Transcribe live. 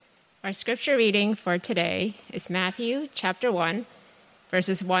Our scripture reading for today is Matthew chapter 1,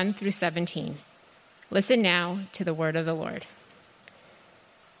 verses 1 through 17. Listen now to the word of the Lord.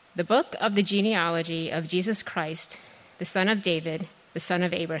 The book of the genealogy of Jesus Christ, the son of David, the son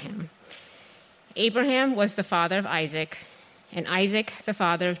of Abraham. Abraham was the father of Isaac, and Isaac the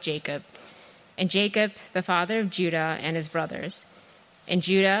father of Jacob, and Jacob the father of Judah and his brothers, and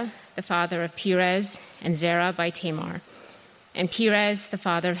Judah the father of Perez and Zerah by Tamar, and Perez the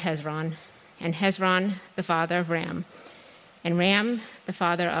father of Hezron, and Hezron the father of Ram, and Ram the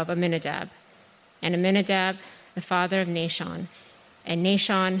father of Amminadab, and Amminadab the father of Nahshon, and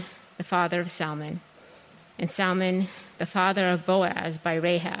Nahshon the father of Salmon, and Salmon the father of Boaz by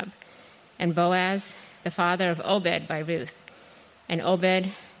Rahab, and Boaz the father of Obed by Ruth, and Obed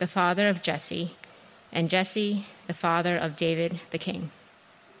the father of Jesse, and Jesse the father of David the king.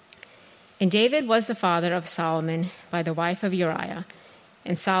 And David was the father of Solomon by the wife of Uriah,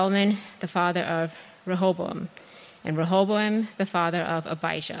 and Solomon the father of Rehoboam, and Rehoboam the father of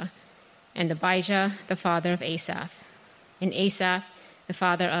Abijah, and Abijah the father of Asaph, and Asaph the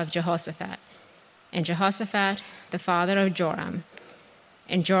father of Jehoshaphat, and Jehoshaphat the father of Joram,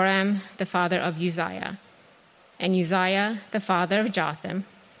 and Joram the father of Uzziah, and Uzziah the father of Jotham,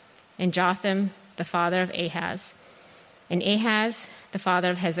 and Jotham the father of Ahaz, and Ahaz the father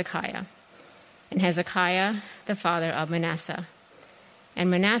of Hezekiah, and Hezekiah the father of Manasseh, and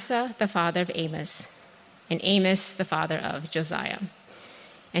Manasseh the father of Amos, and Amos the father of Josiah,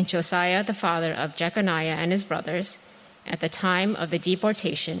 and Josiah the father of Jeconiah and his brothers at the time of the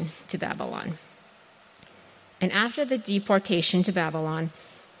deportation to Babylon. And after the deportation to Babylon,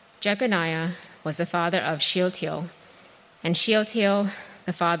 Jeconiah was the father of Shealtiel, and Shealtiel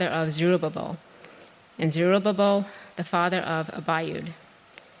the father of Zerubbabel, and Zerubbabel the father of Abiud,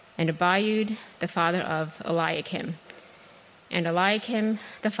 and Abiud the father of Eliakim, and Eliakim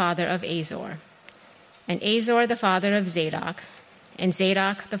the father of Azor, and Azor the father of Zadok, and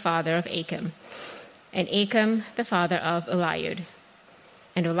Zadok the father of Achim, and Achim the father of Eliud,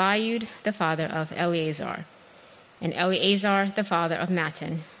 and Eliud the father of Eleazar, and Eleazar the father of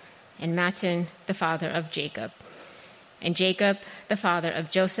Mattan, and Mattan the father of Jacob, and Jacob the father of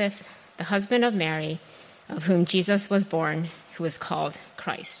Joseph, the husband of Mary, of whom Jesus was born, who is called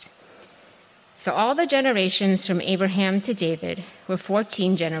Christ. So all the generations from Abraham to David were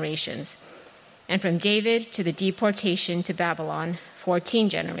 14 generations, and from David to the deportation to Babylon, 14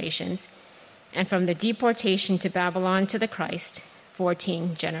 generations, and from the deportation to Babylon to the Christ,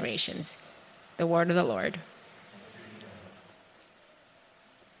 14 generations. The word of the Lord.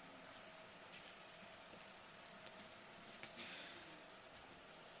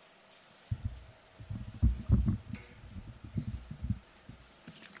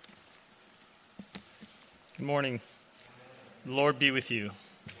 Good morning. The Lord be with you.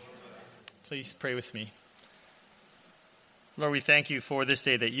 Please pray with me. Lord, we thank you for this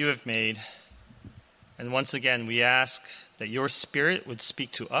day that you have made. And once again, we ask that your Spirit would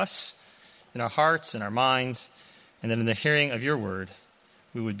speak to us in our hearts and our minds, and that in the hearing of your word,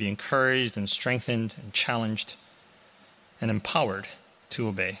 we would be encouraged and strengthened and challenged and empowered to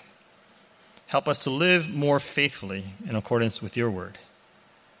obey. Help us to live more faithfully in accordance with your word.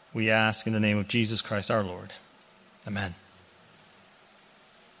 We ask in the name of Jesus Christ our Lord. Amen.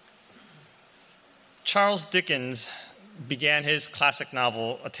 Charles Dickens began his classic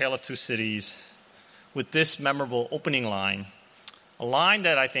novel, A Tale of Two Cities, with this memorable opening line, a line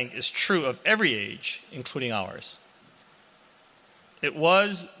that I think is true of every age, including ours. It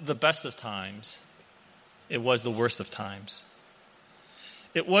was the best of times. It was the worst of times.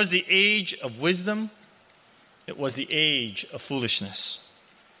 It was the age of wisdom. It was the age of foolishness.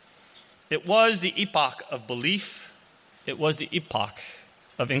 It was the epoch of belief. It was the epoch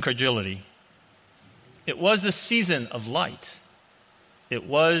of incredulity. It was the season of light. It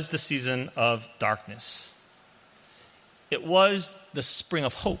was the season of darkness. It was the spring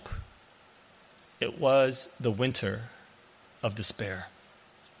of hope. It was the winter of despair.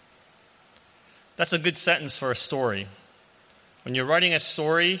 That's a good sentence for a story. When you're writing a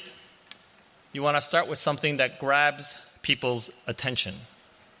story, you want to start with something that grabs people's attention,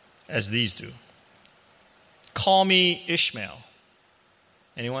 as these do. Call Me Ishmael.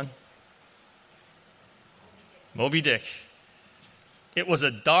 Anyone? Moby Dick. It was a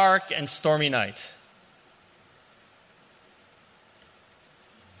dark and stormy night.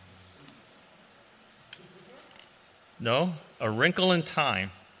 No? A Wrinkle in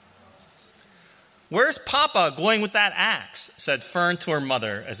Time. Where's Papa going with that axe? Said Fern to her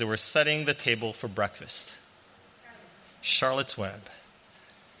mother as they were setting the table for breakfast. Charlotte's Web.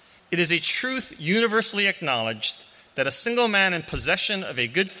 It is a truth universally acknowledged that a single man in possession of a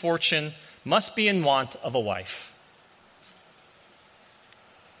good fortune must be in want of a wife.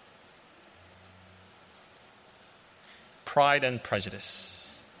 Pride and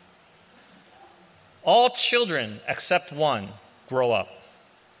Prejudice. All children except one grow up.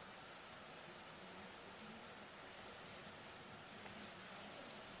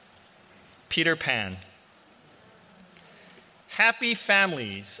 Peter Pan. Happy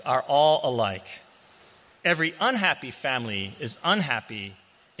families are all alike. Every unhappy family is unhappy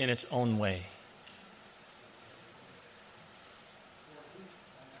in its own way.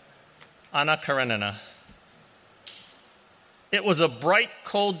 Anna Karenina. It was a bright,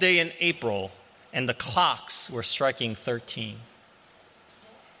 cold day in April, and the clocks were striking 13.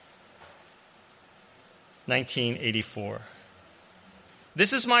 1984.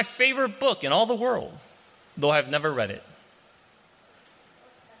 This is my favorite book in all the world, though I've never read it.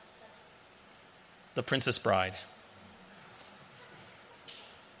 The Princess Bride.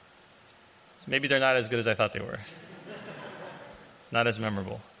 So maybe they're not as good as I thought they were. Not as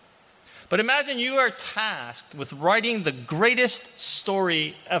memorable. But imagine you are tasked with writing the greatest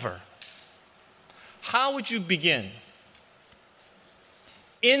story ever. How would you begin?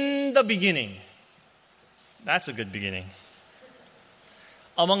 In the beginning. That's a good beginning.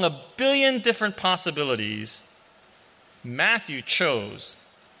 Among a billion different possibilities, Matthew chose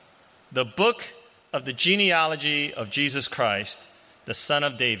the book of the genealogy of Jesus Christ, the son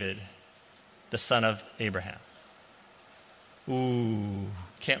of David, the son of Abraham. Ooh,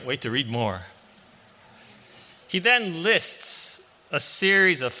 can't wait to read more. He then lists a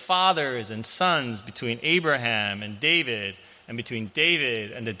series of fathers and sons between Abraham and David, and between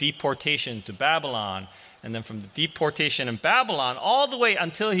David and the deportation to Babylon, and then from the deportation in Babylon all the way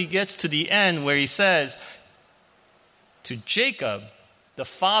until he gets to the end where he says, to Jacob, the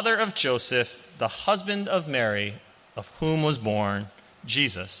father of Joseph, the husband of Mary, of whom was born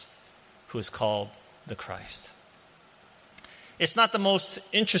Jesus, who is called the Christ. It's not the most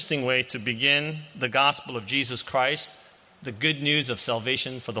interesting way to begin the gospel of Jesus Christ, the good news of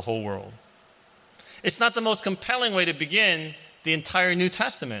salvation for the whole world. It's not the most compelling way to begin the entire New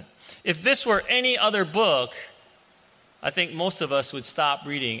Testament. If this were any other book, I think most of us would stop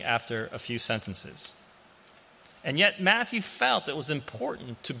reading after a few sentences. And yet Matthew felt it was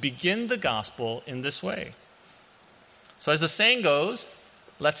important to begin the gospel in this way. So as the saying goes,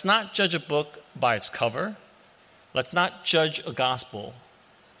 let's not judge a book by its cover. Let's not judge a gospel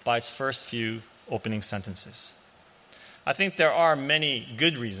by its first few opening sentences. I think there are many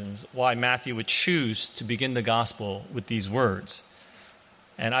good reasons why Matthew would choose to begin the gospel with these words.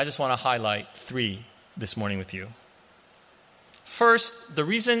 And I just want to highlight 3 this morning with you. First, the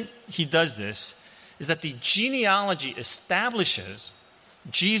reason he does this is that the genealogy establishes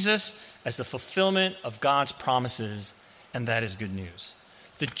Jesus as the fulfillment of God's promises, and that is good news.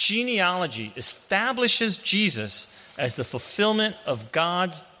 The genealogy establishes Jesus as the fulfillment of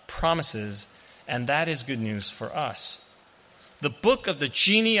God's promises, and that is good news for us. The book of the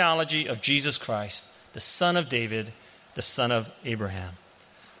genealogy of Jesus Christ, the son of David, the son of Abraham.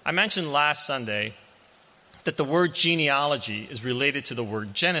 I mentioned last Sunday that the word genealogy is related to the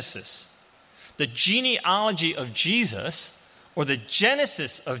word Genesis. The genealogy of Jesus, or the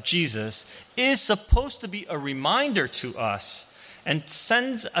Genesis of Jesus, is supposed to be a reminder to us and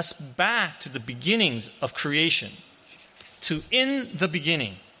sends us back to the beginnings of creation, to in the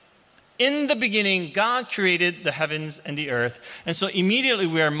beginning. In the beginning, God created the heavens and the earth, and so immediately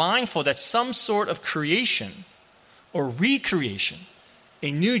we are mindful that some sort of creation or recreation,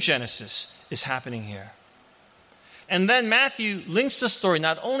 a new Genesis, is happening here. And then Matthew links the story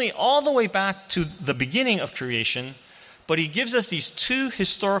not only all the way back to the beginning of creation, but he gives us these 2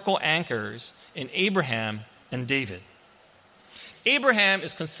 historical anchors in Abraham and David. Abraham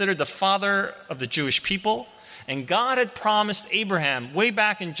is considered the father of the Jewish people, and God had promised Abraham way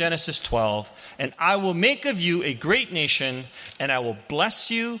back in Genesis 12, and I will make of you a great nation, and I will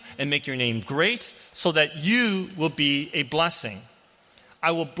bless you and make your name great so that you will be a blessing.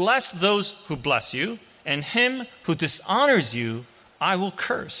 I will bless those who bless you, and him who dishonors you I will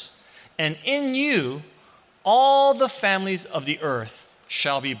curse. And in you all the families of the earth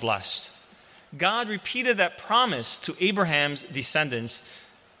shall be blessed. God repeated that promise to Abraham's descendants,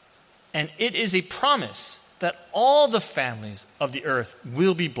 and it is a promise that all the families of the earth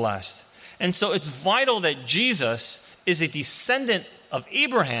will be blessed. And so it's vital that Jesus is a descendant of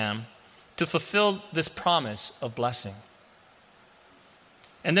Abraham to fulfill this promise of blessing.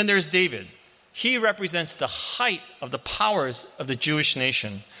 And then there's David. He represents the height of the powers of the Jewish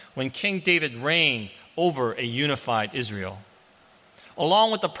nation when King David reigned over a unified Israel.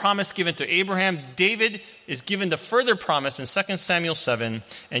 Along with the promise given to Abraham, David is given the further promise in 2 Samuel 7,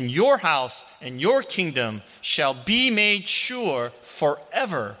 and your house and your kingdom shall be made sure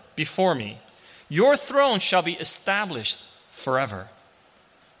forever before me. Your throne shall be established forever.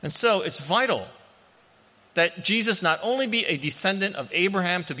 And so it's vital that Jesus not only be a descendant of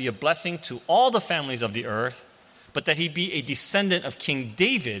Abraham to be a blessing to all the families of the earth, but that he be a descendant of King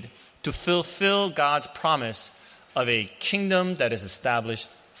David to fulfill God's promise of a kingdom that is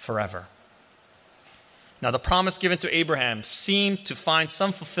established forever. Now, the promise given to Abraham seemed to find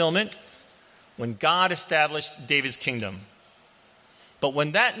some fulfillment when God established David's kingdom. But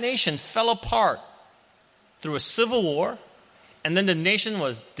when that nation fell apart through a civil war, and then the nation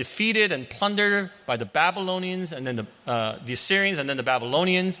was defeated and plundered by the Babylonians, and then the Assyrians, and then the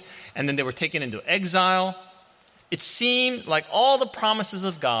Babylonians, and then they were taken into exile, it seemed like all the promises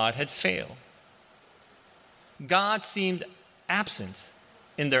of God had failed. God seemed absent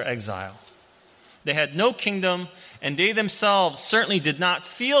in their exile. They had no kingdom, and they themselves certainly did not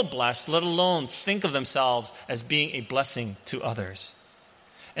feel blessed, let alone think of themselves as being a blessing to others.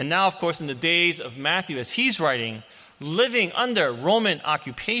 And now, of course, in the days of Matthew, as he's writing, living under Roman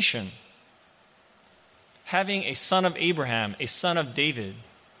occupation, having a son of Abraham, a son of David,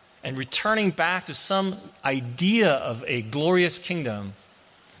 and returning back to some idea of a glorious kingdom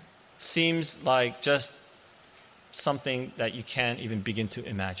seems like just something that you can't even begin to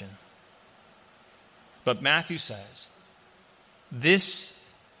imagine. But Matthew says, this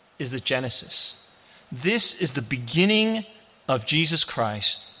is the Genesis. This is the beginning of Jesus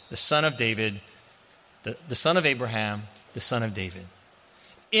Christ, the son of David, the son of Abraham, the son of David.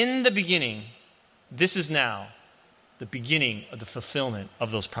 In the beginning, this is now the beginning of the fulfillment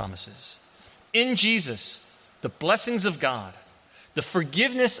of those promises. In Jesus, the blessings of God, the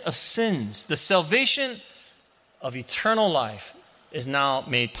forgiveness of sins, the salvation of eternal life is now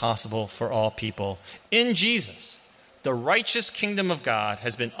made possible for all people. In Jesus, the righteous kingdom of God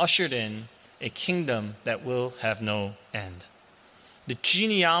has been ushered in, a kingdom that will have no end. The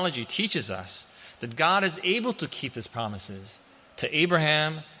genealogy teaches us that God is able to keep his promises to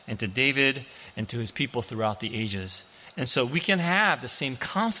Abraham and to David and to his people throughout the ages. And so we can have the same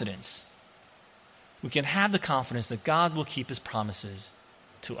confidence. We can have the confidence that God will keep his promises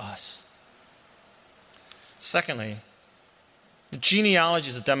to us. Secondly, the genealogy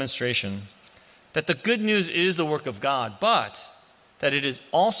is a demonstration that the good news is the work of God, but that it is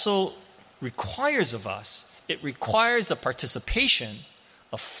also requires of us, it requires the participation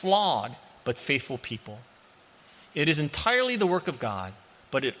of flawed but faithful people. It is entirely the work of God,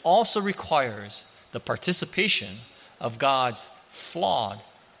 but it also requires the participation of God's flawed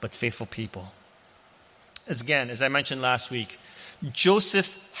but faithful people. As I mentioned last week,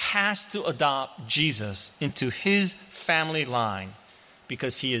 Joseph has to adopt Jesus into his family line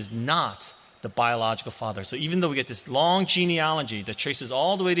because he is not the biological father. So even though we get this long genealogy that traces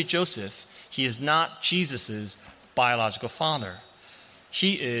all the way to Joseph, he is not Jesus' biological father.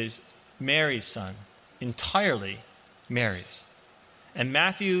 He is Mary's son, entirely Mary's. And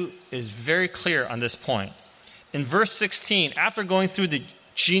Matthew is very clear on this point. In verse 16, after going through the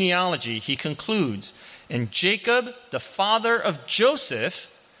genealogy, he concludes, and Jacob, the father of Joseph,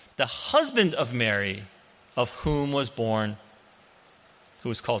 the husband of Mary, of whom was born, who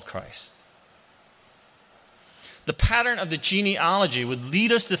is called Christ. The pattern of the genealogy would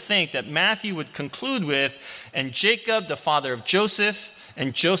lead us to think that Matthew would conclude with, and Jacob, the father of Joseph,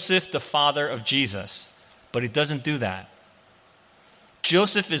 and Joseph, the father of Jesus. But he doesn't do that.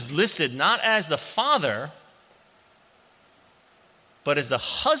 Joseph is listed not as the father, but as the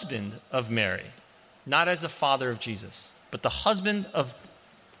husband of Mary. Not as the father of Jesus, but the husband of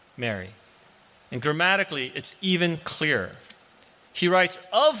Mary. And grammatically, it's even clearer. He writes,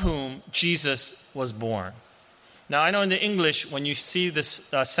 of whom Jesus was born. Now, I know in the English, when you see this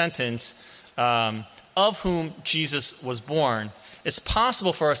sentence, of whom Jesus was born, it's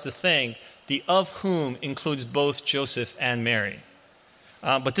possible for us to think the of whom includes both Joseph and Mary.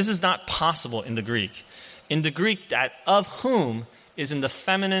 But this is not possible in the Greek. In the Greek, that of whom is in the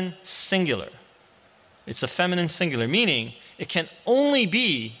feminine singular. It's a feminine singular, meaning it can only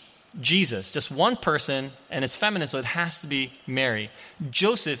be Jesus, just one person, and it's feminine, so it has to be Mary.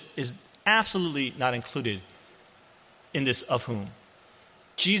 Joseph is absolutely not included in this of whom.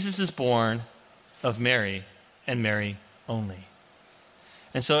 Jesus is born of Mary, and Mary only.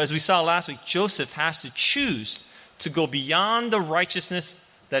 And so as we saw last week, Joseph has to choose to go beyond the righteousness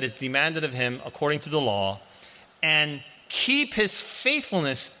that is demanded of him according to the law and keep his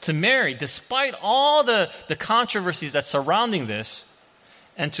faithfulness to Mary despite all the controversies that's surrounding this,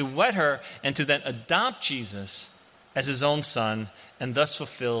 and to wed her and to then adopt Jesus as his own son and thus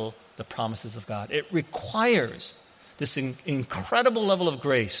fulfill the promises of God. It requires this incredible level of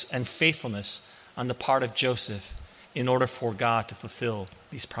grace and faithfulness on the part of Joseph in order for God to fulfill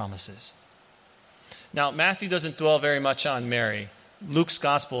these promises. Now, Matthew doesn't dwell very much on Mary. Luke's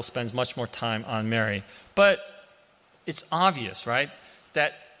gospel spends much more time on Mary. But it's obvious, right,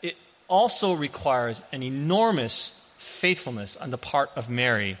 that it also requires an enormous faithfulness on the part of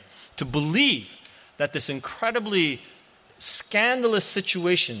Mary to believe that this incredibly scandalous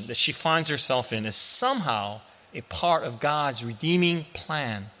situation that she finds herself in is somehow a part of God's redeeming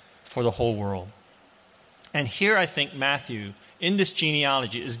plan for the whole world. And here I think Matthew, in this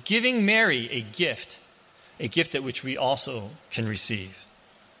genealogy, is giving Mary a gift at which we also can receive.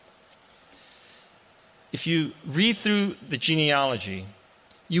 If you read through the genealogy,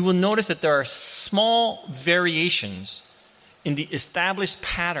 you will notice that there are small variations in the established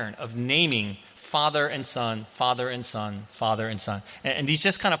pattern of naming father and son, father and son, father and son. And these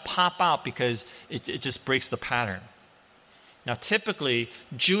just kind of pop out because it just breaks the pattern. Now, typically,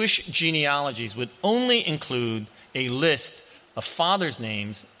 Jewish genealogies would only include a list of fathers'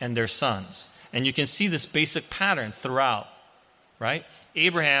 names and their sons. And you can see this basic pattern throughout, right?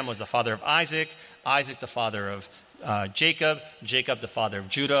 Abraham was the father of Isaac, Isaac the father of Jacob, Jacob the father of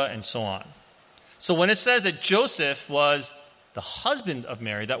Judah, and so on. So when it says that Joseph was the husband of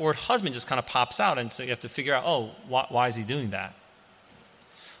Mary, that word husband just kind of pops out, and so you have to figure out, why is he doing that?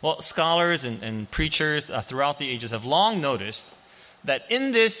 Well, scholars and preachers throughout the ages have long noticed that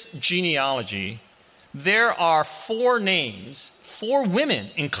in this genealogy, there are 4 names, 4 women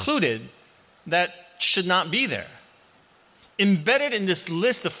included, that should not be there. Embedded in this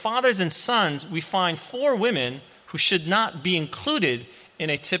list of fathers and sons, we find 4 women who should not be included in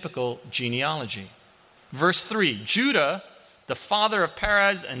a typical genealogy. Verse 3, Judah, the father of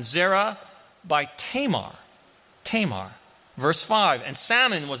Perez and Zerah, by Tamar. Tamar. Verse 5, and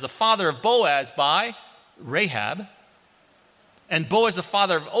Salmon was the father of Boaz by Rahab. And Boaz the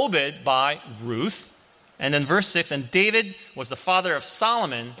father of Obed by Ruth. And then verse 6, and David was the father of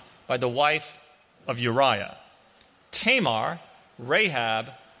Solomon by the wife of Uriah. Tamar,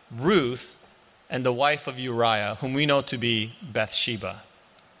 Rahab, Ruth, and the wife of Uriah, whom we know to be Bathsheba.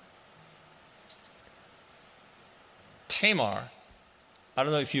 Tamar, I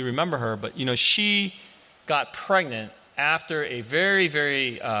don't know if you remember her, but she got pregnant after a very,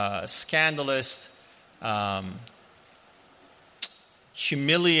 very scandalous,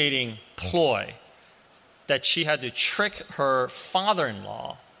 humiliating ploy that she had to trick her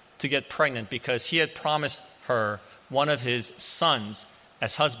father-in-law to get pregnant because he had promised her one of his sons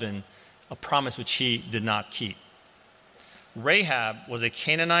as husband, a promise which he did not keep. Rahab was a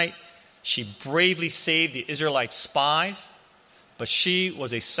Canaanite. She bravely saved the Israelite spies, but she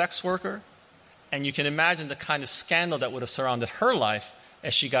was a sex worker. And you can imagine the kind of scandal that would have surrounded her life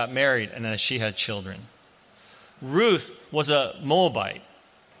as she got married and as she had children. Ruth was a Moabite.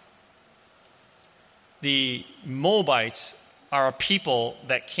 The Moabites are a people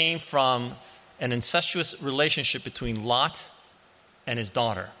that came from an incestuous relationship between Lot and his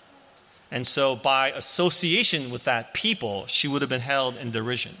daughter. And so by association with that people, she would have been held in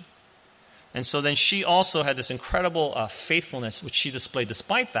derision. And so then she also had this incredible faithfulness, which she displayed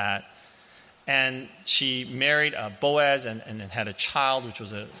despite that. And she married Boaz and had a child, which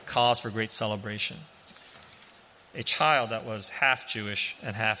was a cause for great celebration. A child that was half Jewish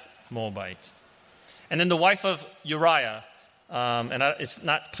and half Moabite. And then the wife of Uriah, it's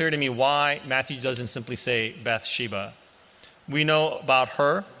not clear to me why Matthew doesn't simply say Bathsheba. We know about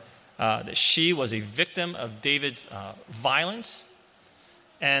her that she was a victim of David's violence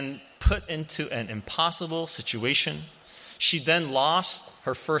and put into an impossible situation. She then lost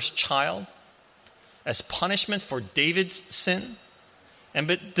her first child as punishment for David's sin.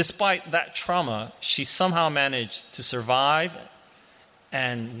 But despite that trauma, she somehow managed to survive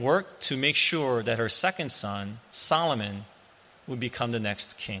and work to make sure that her second son, Solomon, would become the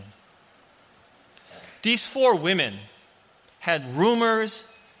next king. These 4 women had rumors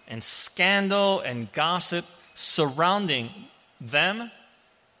and scandal and gossip surrounding them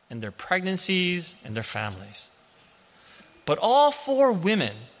and their pregnancies and their families. But all 4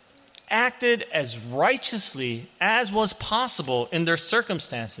 women acted as righteously as was possible in their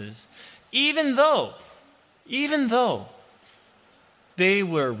circumstances, even though they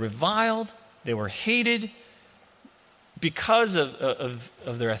were reviled, they were hated because of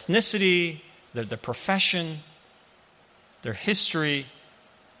their ethnicity, their profession, their history,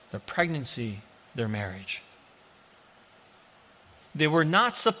 their pregnancy, their marriage. They were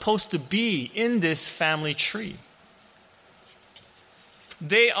not supposed to be in this family tree.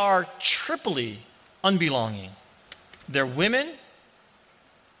 They are triply unbelonging. They're women,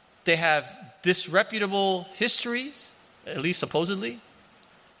 They have disreputable histories, at least supposedly,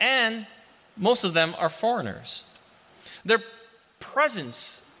 and most of them are foreigners. Their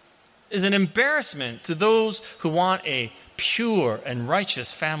presence is an embarrassment to those who want a pure and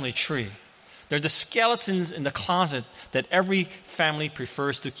righteous family tree. They're the skeletons in the closet that every family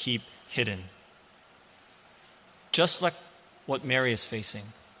prefers to keep hidden. Just like what Mary is facing.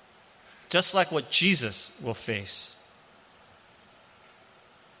 Just like what Jesus will face.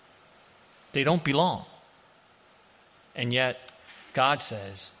 They don't belong. And yet, God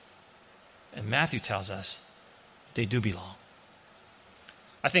says, and Matthew tells us, they do belong.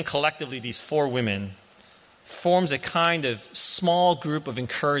 I think collectively these four women forms a kind of small group of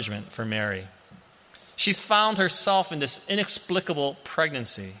encouragement for Mary. She's found herself in this inexplicable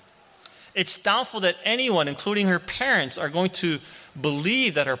pregnancy. It's doubtful that anyone, including her parents, are going to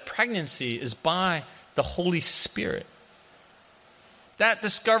believe that her pregnancy is by the Holy Spirit. That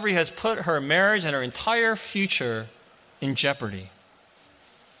discovery has put her marriage and her entire future in jeopardy.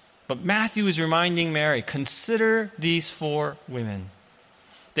 But Matthew is reminding Mary, consider these four women.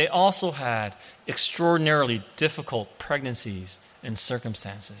 They also had extraordinarily difficult pregnancies and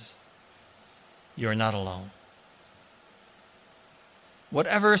circumstances. You are not alone.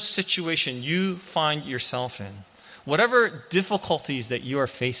 Whatever situation you find yourself in, whatever difficulties that you are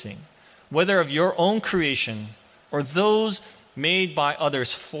facing, whether of your own creation or those made by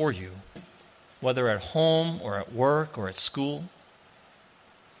others for you, whether at home or at work or at school,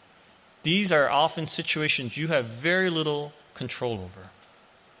 these are often situations you have very little control over.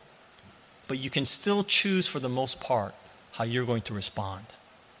 But you can still choose for the most part how you're going to respond.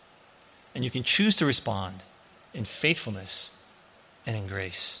 And you can choose to respond in faithfulness and in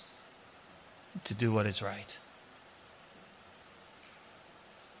grace to do what is right.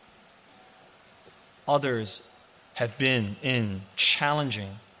 Others have been in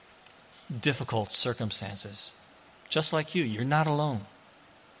challenging, difficult circumstances. Just like you, you're not alone.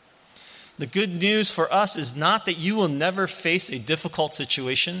 The good news for us is not that you will never face a difficult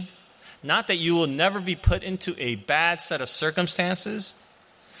situation, not that you will never be put into a bad set of circumstances,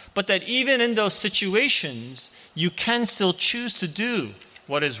 but that even in those situations, you can still choose to do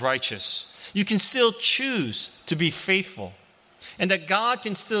what is righteous. You can still choose to be faithful. And that God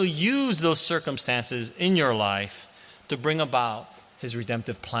can still use those circumstances in your life to bring about His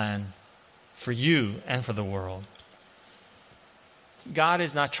redemptive plan for you and for the world. God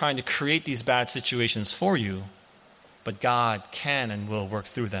is not trying to create these bad situations for you, but God can and will work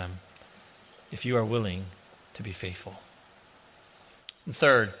through them if you are willing to be faithful. And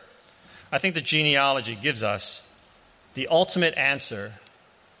third, I think the genealogy gives us the ultimate answer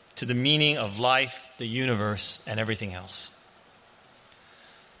to the meaning of life, the universe, and everything else.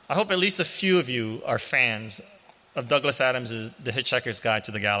 I hope at least a few of you are fans of Douglas Adams' The Hitchhiker's Guide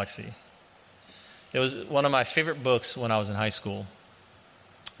to the Galaxy. It was one of my favorite books when I was in high school.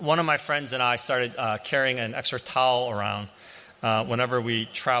 One of my friends and I started carrying an extra towel around whenever we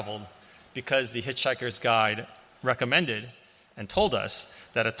traveled because the Hitchhiker's Guide recommended and told us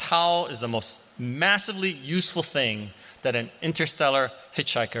that a towel is the most massively useful thing that an interstellar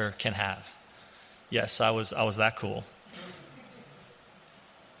hitchhiker can have. Yes, I was that cool.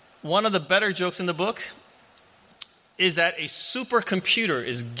 One of the better jokes in the book is that a supercomputer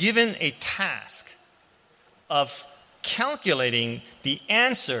is given a task of calculating the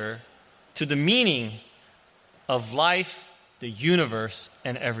answer to the meaning of life, the universe,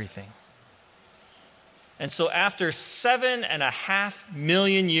 and everything. And so after 7.5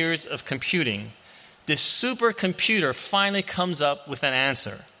 million years of computing, this supercomputer finally comes up with an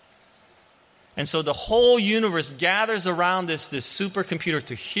answer. And so the whole universe gathers around this supercomputer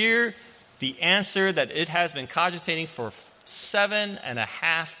to hear the answer that it has been cogitating for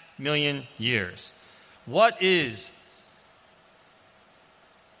 7.5 million years. What is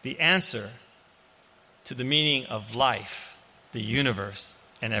the answer to the meaning of life, the universe,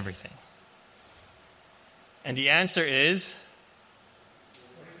 and everything? And the answer is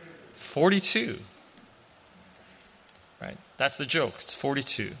 42. Right? That's the joke. It's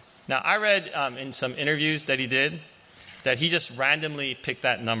 42. Now, I read in some interviews that he did that he just randomly picked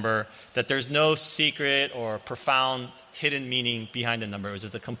that number, that there's no secret or profound hidden meaning behind the number. It was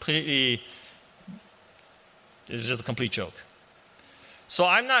just a complete joke. So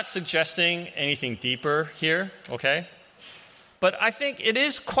I'm not suggesting anything deeper here, okay? But I think it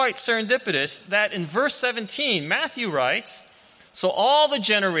is quite serendipitous that in verse 17, Matthew writes, so all the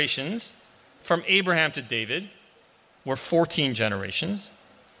generations from Abraham to David were 14 generations.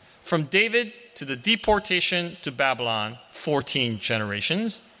 From David to the deportation to Babylon, 14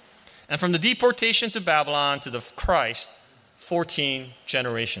 generations. And from the deportation to Babylon to the Christ, 14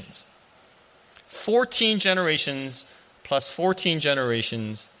 generations. 14 generations plus 14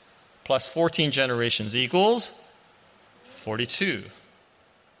 generations plus 14 generations equals 42.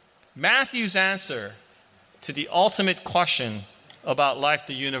 Matthew's answer to the ultimate question about life,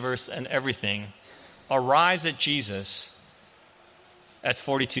 the universe, and everything arrives at Jesus at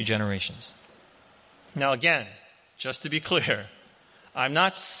 42 generations. Now again, just to be clear, I'm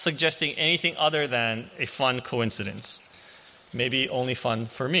not suggesting anything other than a fun coincidence. Maybe only fun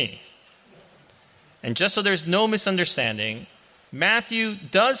for me. And just so there's no misunderstanding, Matthew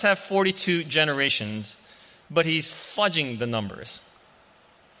does have 42 generations, but he's fudging the numbers.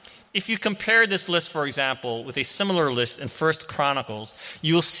 If you compare this list, for example, with a similar list in 1 Chronicles,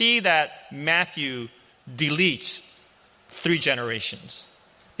 you will see that Matthew deletes 3 generations.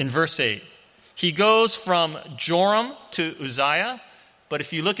 In verse 8, he goes from Joram to Uzziah, but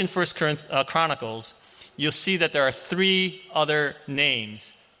if you look in 1 Chronicles, you'll see that there are 3 other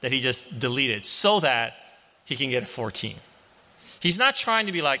names that he just deleted so that he can get 14. He's not trying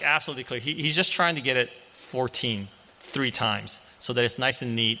to be like absolutely clear. He's just trying to get it 14 3 times so that it's nice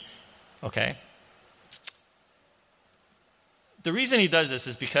and neat. Okay? The reason he does this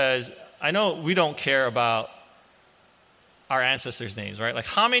is because I know we don't care about our ancestors' names, right? Like,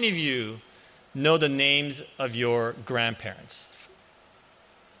 how many of you know the names of your grandparents?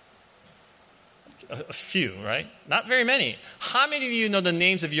 A few, right? Not very many. How many of you know the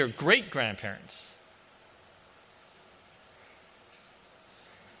names of your great-grandparents?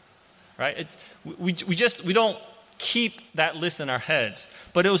 Right? We don't keep that list in our heads.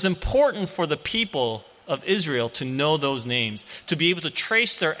 But it was important for the people of Israel to know those names, to be able to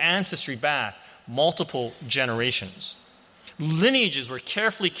trace their ancestry back multiple generations. Lineages were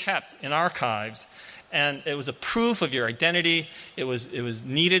carefully kept in archives, and it was a proof of your identity. It was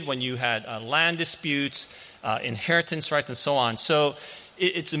needed when you had land disputes, inheritance rights, and so on. So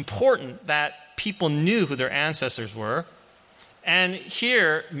it's important that people knew who their ancestors were. And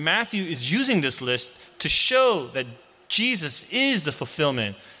here, Matthew is using this list to show that Jesus is the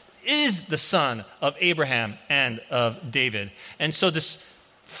fulfillment, is the son of Abraham and of David. And so this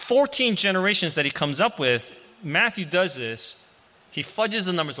 14 generations that he comes up with, Matthew does this. He fudges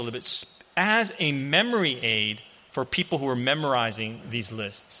the numbers a little bit as a memory aid for people who are memorizing these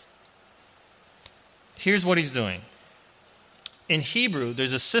lists. Here's what he's doing. In Hebrew,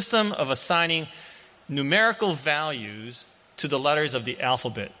 there's a system of assigning numerical values to the letters of the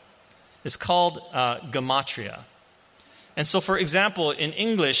alphabet. It's called gematria. And so, for example, in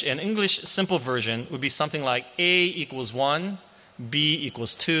English, an English simple version would be something like A equals 1, B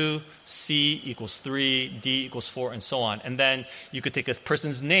equals 2, C equals 3, D equals 4, and so on. And then you could take a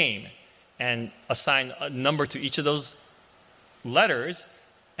person's name and assign a number to each of those letters,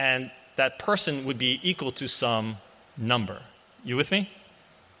 and that person would be equal to some number. You with me?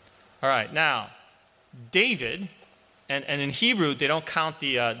 All right, now, David, and in Hebrew, they don't count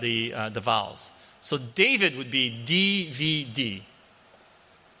the vowels. So David would be DVD.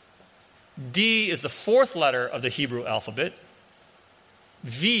 D is the 4th letter of the Hebrew alphabet.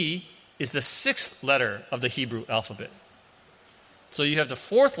 V is the 6th letter of the Hebrew alphabet. So you have the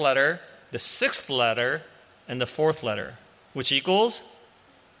 4th letter, the 6th letter, and the 4th letter, which equals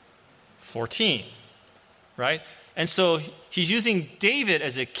 14, right? And so he's using David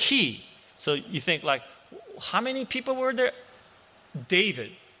as a key. So you think, like, how many people were there?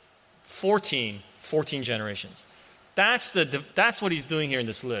 David, 14 generations. That's what he's doing here in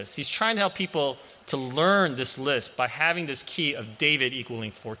this list. He's trying to help people to learn this list by having this key of David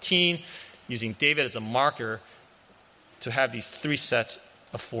equaling 14, using David as a marker to have these 3 sets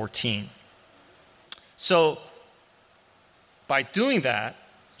of 14. So by doing that,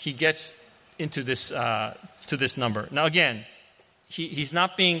 he gets into this to this number. Now again, he's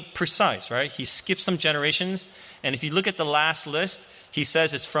not being precise, right? He skips some generations, and if you look at the last list, he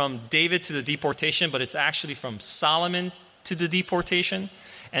says it's from David to the deportation, but it's actually from Solomon to the deportation.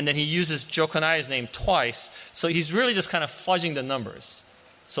 And then he uses Jeconiah's name twice. So he's really just kind of fudging the numbers.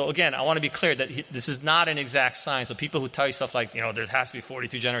 So again, I want to be clear that this is not an exact science. So people who tell you stuff like, there has to be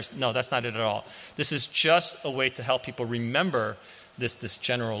 42 generations. No, that's not it at all. This is just a way to help people remember this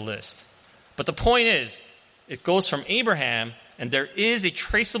general list. But the point is, it goes from Abraham, and there is a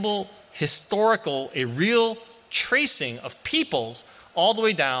traceable, historical, a real tracing of peoples all the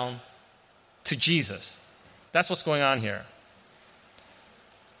way down to Jesus. That's what's going on here.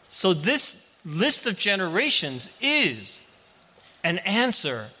 So this list of generations is an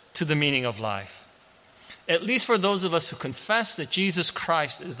answer to the meaning of life. At least for those of us who confess that Jesus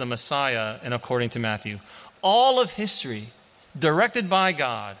Christ is the Messiah, and according to Matthew, all of history, directed by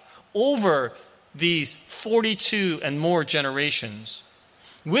God, over these 42 and more generations,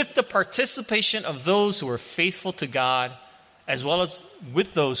 with the participation of those who were faithful to God, as well as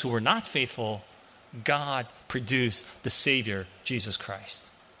with those who were not faithful, God produced the Savior, Jesus Christ.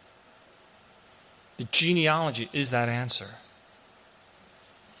 The genealogy is that answer.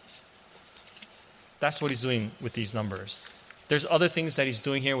 That's what he's doing with these numbers. There's other things that he's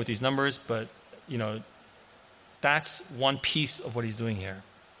doing here with these numbers, but, that's one piece of what he's doing here.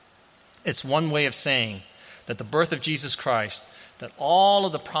 It's one way of saying that the birth of Jesus Christ, that all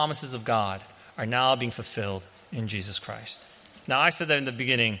of the promises of God are now being fulfilled in Jesus Christ. Now, I said that in the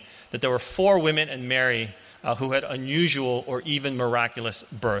beginning, that there were 4 women and Mary who had unusual or even miraculous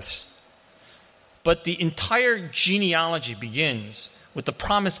births. But the entire genealogy begins with the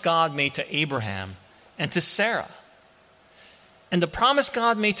promise God made to Abraham and to Sarah. And the promise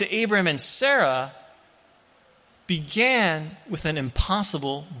God made to Abraham and Sarah began with an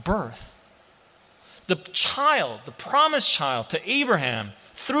impossible birth. The child, the promised child to Abraham,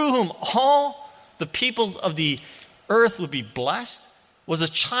 through whom all the peoples of the earth would be blessed, was a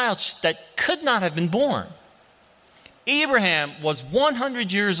child that could not have been born. Abraham was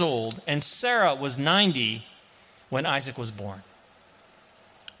 100 years old and Sarah was 90 when Isaac was born.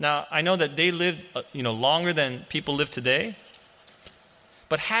 Now, I know that they lived longer than people live today,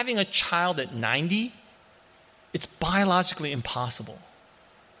 but having a child at 90, it's biologically impossible.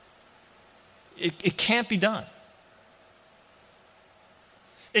 It can't be done.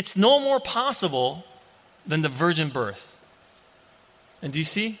 It's no more possible than the virgin birth. And do you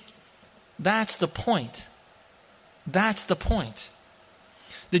see? That's the point. That's the point.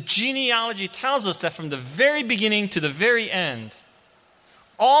 The genealogy tells us that from the very beginning to the very end,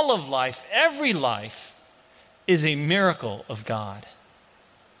 all of life, every life, is a miracle of God.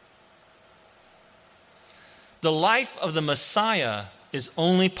 The life of the Messiah is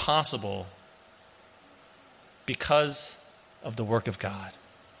only possible because of the work of God.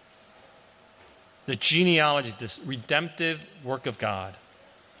 The genealogy, this redemptive work of God,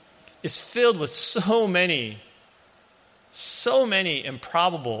 is filled with so many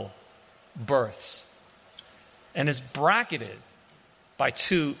improbable births, and is bracketed by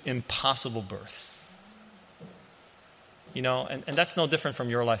 2 impossible births. And that's no different from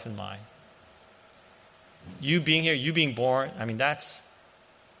your life and mine. You being here, you being born, that's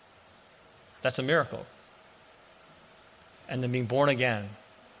a miracle. And then being born again,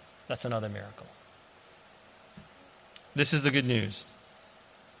 that's another miracle. This is the good news.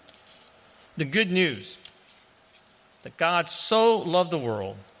 The good news that God so loved the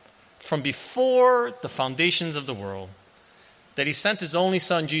world from before the foundations of the world that he sent his only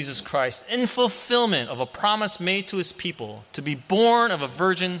Son, Jesus Christ, in fulfillment of a promise made to his people to be born of a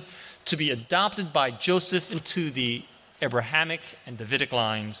virgin, to be adopted by Joseph into the Abrahamic and Davidic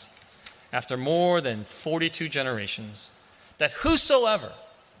lines after more than 42 generations, that whosoever,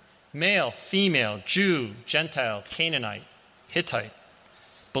 male, female, Jew, Gentile, Canaanite, Hittite,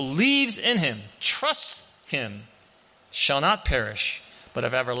 believes in him, trusts him, shall not perish, but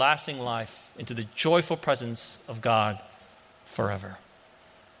have everlasting life into the joyful presence of God forever.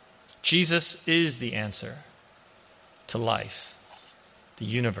 Jesus is the answer to life, the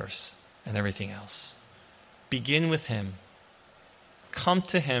universe, and everything else. Begin with him. Come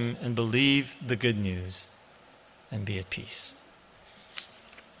to him and believe the good news and be at peace.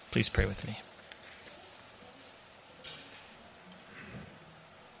 Please pray with me.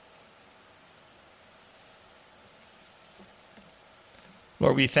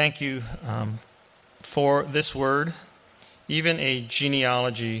 Lord, we thank you for this word, even a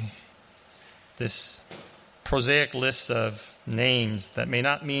genealogy, this prosaic list of names that may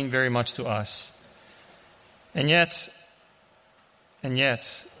not mean very much to us. And yet,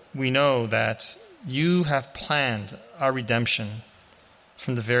 we know that you have planned our redemption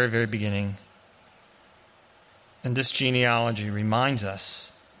from the very, very beginning. And this genealogy reminds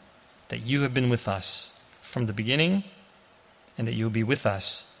us that you have been with us from the beginning and that you will be with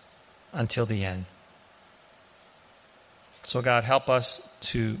us until the end. So God, help us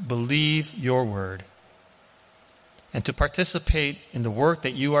to believe your word and to participate in the work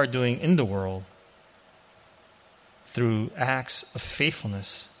that you are doing in the world through acts of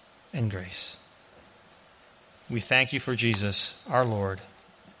faithfulness and grace. We thank you for Jesus, our Lord,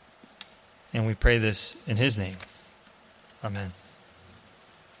 and we pray this in his name. Amen.